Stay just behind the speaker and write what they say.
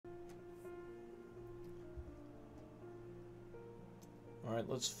Alright,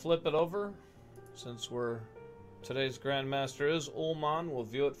 let's flip it over. Since today's Grandmaster is Uhlmann, we'll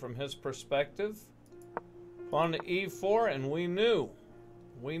view it from his perspective. Pawn to e4, and we knew,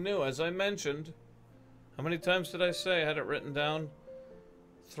 as I mentioned, how many times did I say? I had it written down.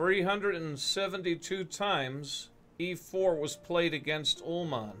 372 times e4 was played against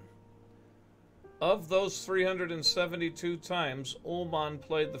Uhlmann. Of those 372 times, Uhlmann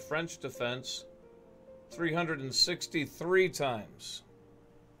played the French defense 363 times.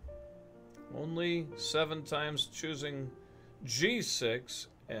 Only 7 times choosing g6,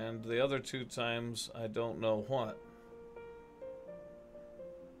 and the other 2 times I don't know what.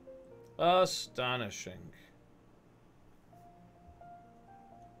 Astonishing.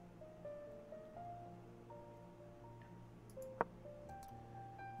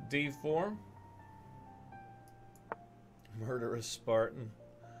 d4. Murderous Spartan.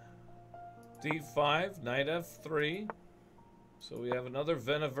 d5, knight f3. So we have another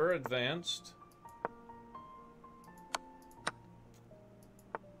Vinegar advanced.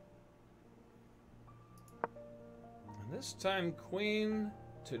 And this time queen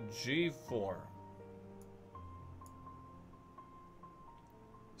to g4.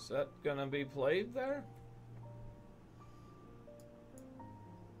 Is that gonna be played there?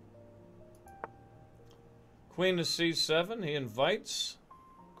 Queen to c7, he invites.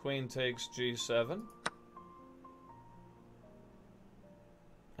 Queen takes g7.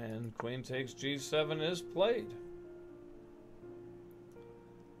 And queen takes g7 is played.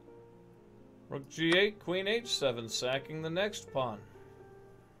 Rook g8, queen h7, sacking the next pawn.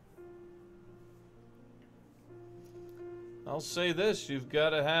 I'll say this, you've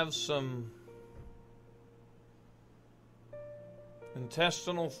got to have some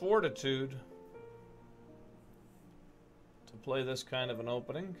intestinal fortitude to play this kind of an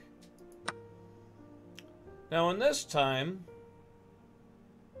opening. Now in this time,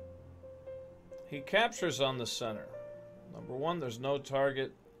 he captures on the center. Number one, there's no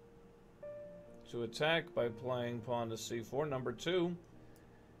target to attack by playing pawn to c4. Number two,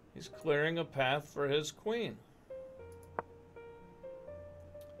 he's clearing a path for his queen.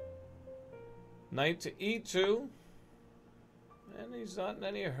 Knight to e2, and he's not in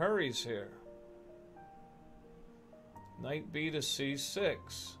any hurries here. Knight b to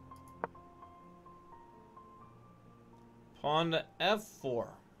c6. Pawn to f4.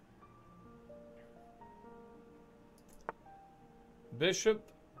 Bishop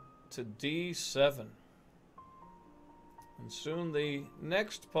to d7. And soon the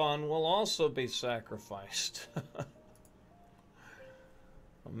next pawn will also be sacrificed.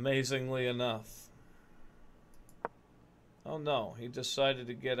 Amazingly enough. Oh no, he decided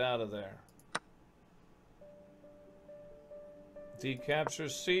to get out of there. D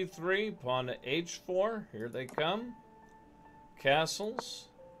captures c3, pawn to h4. Here they come. Castles,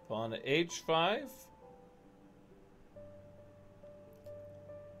 pawn to h5.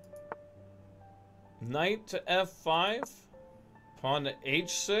 Knight to f5, pawn to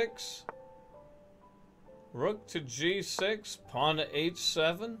h6, rook to g6, pawn to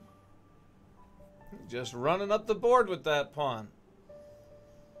h7. Just running up the board with that pawn.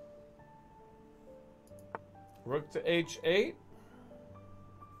 Rook to h8.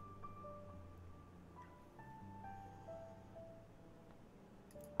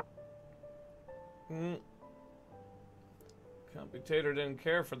 Computator didn't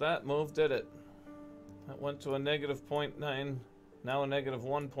care for that move, did it? That went to a negative 0.9, now a negative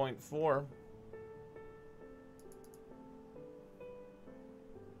 1.4.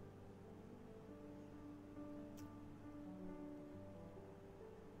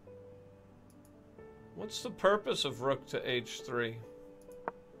 What's the purpose of rook to h3?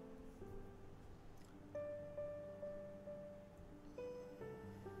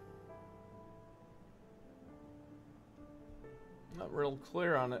 Not real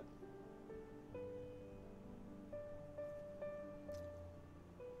clear on it.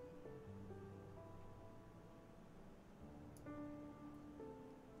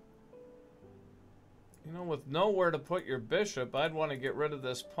 You know, with nowhere to put your bishop, I'd want to get rid of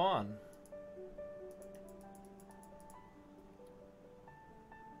this pawn.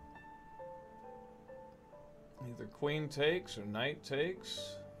 Either queen takes or knight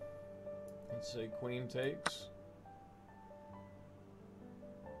takes. Let's say queen takes.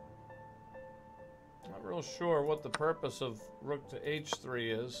 Not real sure what the purpose of rook to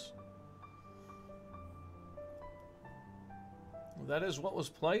h3 is. That is what was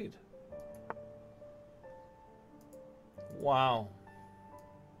played. Wow.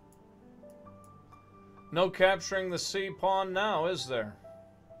 No capturing the c pawn now, is there?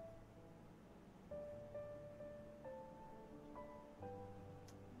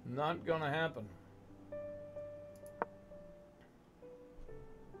 Not gonna happen.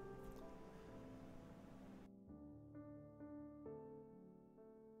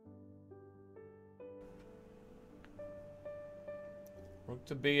 Rook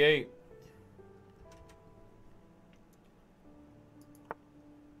to b8.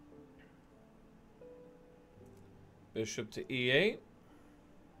 Bishop to e8.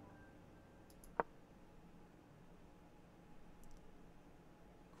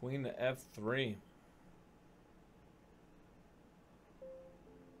 Queen to f3.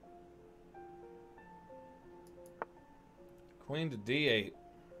 Queen to d8.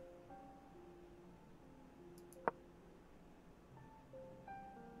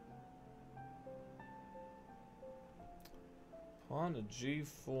 Pawn to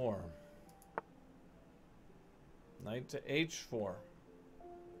g4. Knight to h4.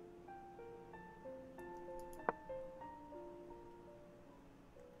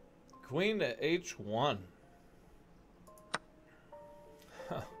 Queen to h1.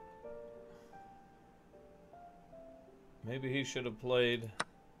 Maybe he should have played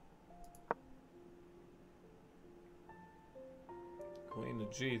queen to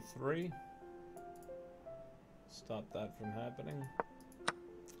g3. Stop that from happening.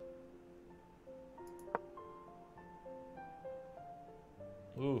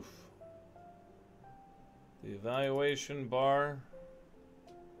 Oof. The evaluation bar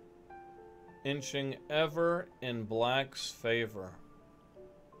inching ever in black's favor.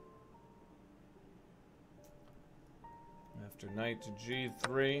 After knight to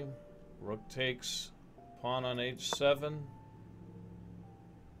g3, rook takes pawn on h7.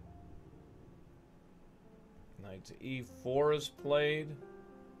 Knight to e4 is played.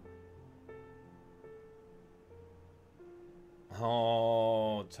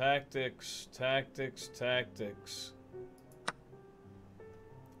 Oh, tactics, tactics, tactics.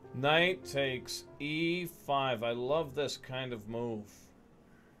 Knight takes e5. I love this kind of move.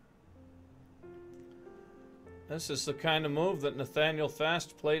 This is the kind of move that Nathaniel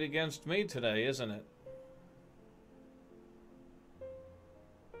Fast played against me today, isn't it?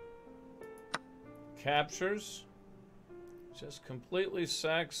 Captures. Just completely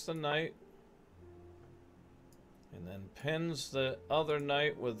sacks the knight. And then pins the other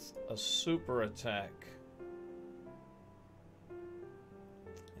knight with a super attack.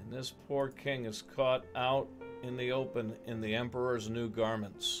 And this poor king is caught out in the open in the Emperor's new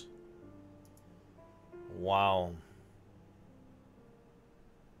garments. Wow.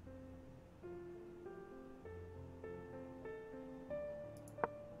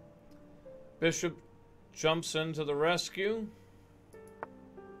 Bishop jumps into the rescue.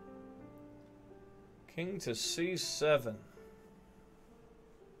 King to c7.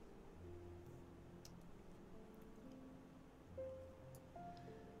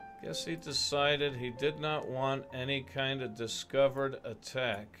 Guess he decided he did not want any kind of discovered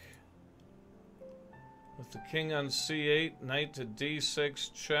attack. With the king on c8, knight to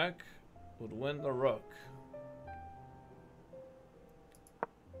d6 check would win the rook.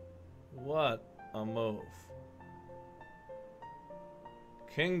 What a move.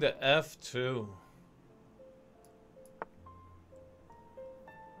 King to f2.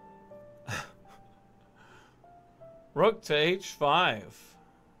 Rook to h5.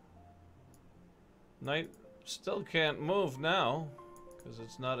 Knight still can't move now because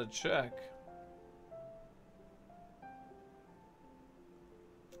it's not a check.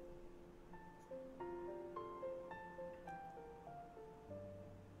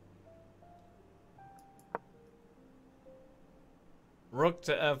 Rook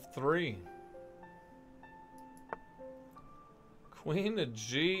to f3. Queen to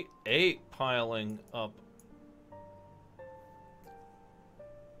g8 piling up.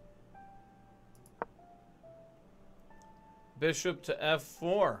 Bishop to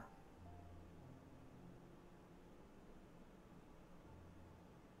f4.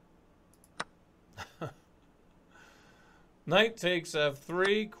 Knight takes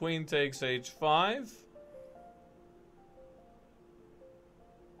f3, queen takes h5.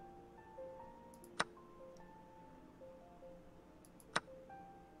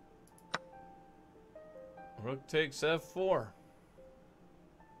 Rook takes f4.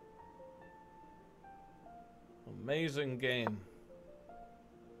 Amazing game.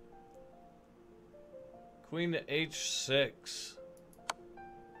 Queen to h6.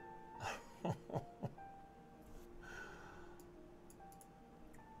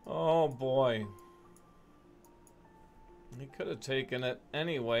 Oh boy. He could have taken it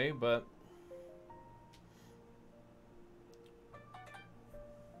anyway, but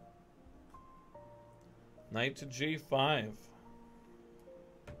knight to g5.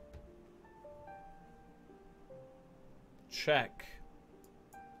 check.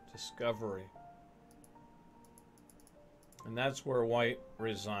 Discovery. And that's where white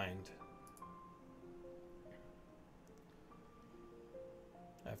resigned.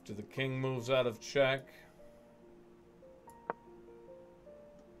 After the king moves out of check,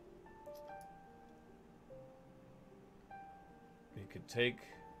 he could take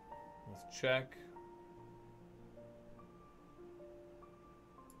with check.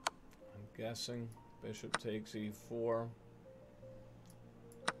 I'm guessing bishop takes e4.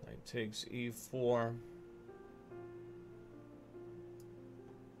 Knight takes e4.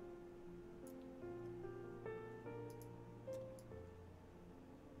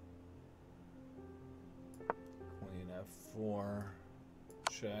 Queen f4.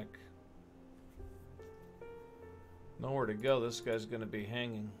 Check. Nowhere to go. This guy's going to be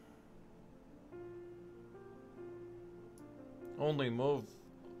hanging. Only move.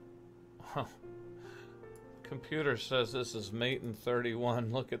 Computer says this is mate in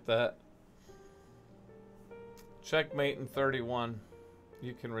 31. Look at that. Checkmate in 31.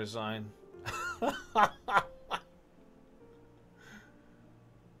 You can resign.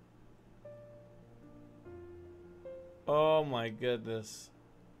 Oh my goodness.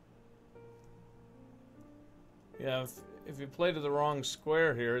 Yeah, if you play to the wrong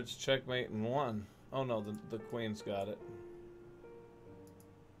square here, it's checkmate in 1. Oh no, the queen's got it.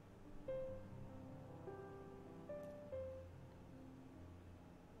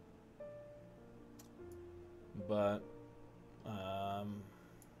 But, I mean,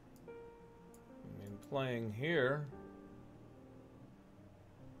 playing here,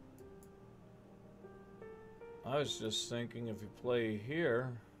 I was just thinking if you play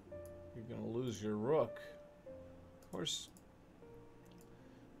here, you're going to lose your rook. Of course,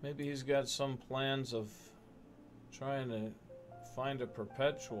 maybe he's got some plans of trying to find a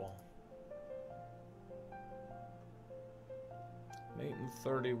perpetual. Mate in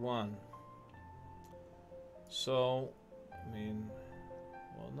 31. So, I mean,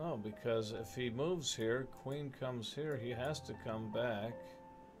 well, no, because if he moves here, queen comes here, he has to come back.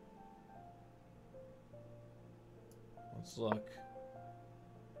 Let's look.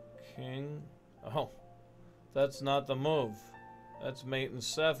 King. Oh, that's not the move. That's mate in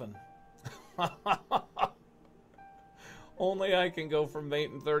 7. Only I can go from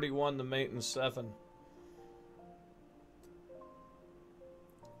mate in 31 to mate in 7.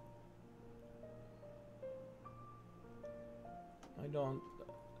 I don't.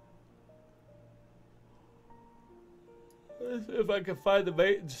 If I could find the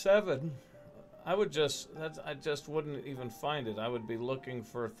mate in 7, I would just. I just wouldn't even find it. I would be looking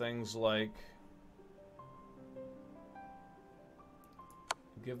for things like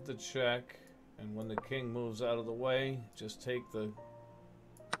give the check, and when the king moves out of the way, just take the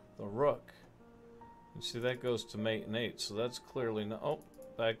rook. You see that goes to mate in 8, so that's clearly not. Oh.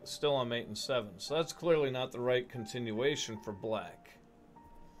 Back, still on mate in 7. So that's clearly not the right continuation for black.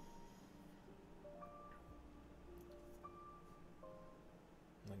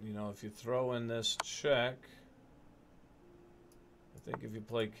 And, you know, if you throw in this check, I think if you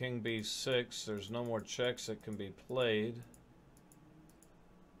play king b6, there's no more checks that can be played.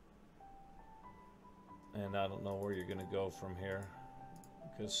 And I don't know where you're going to go from here,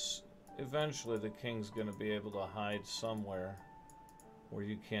 because eventually the king's going to be able to hide somewhere where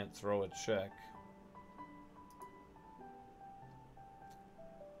you can't throw a check.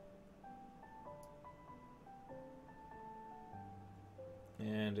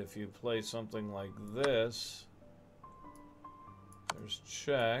 And if you play something like this, there's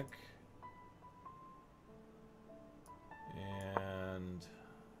check. And,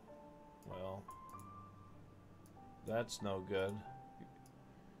 well, that's no good.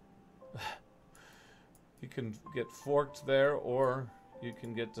 You can get forked there, or you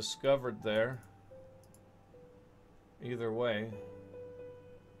can get discovered there. Either way.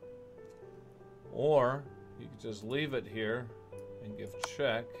 Or you can just leave it here and give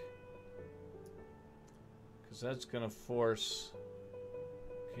check, because that's going to force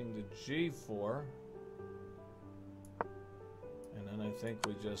king to g4. And then I think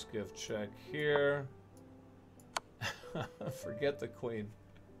we just give check here. Forget the queen.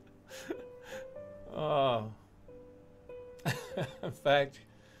 Oh. In fact,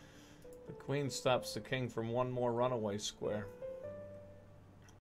 the queen stops the king from one more runaway square.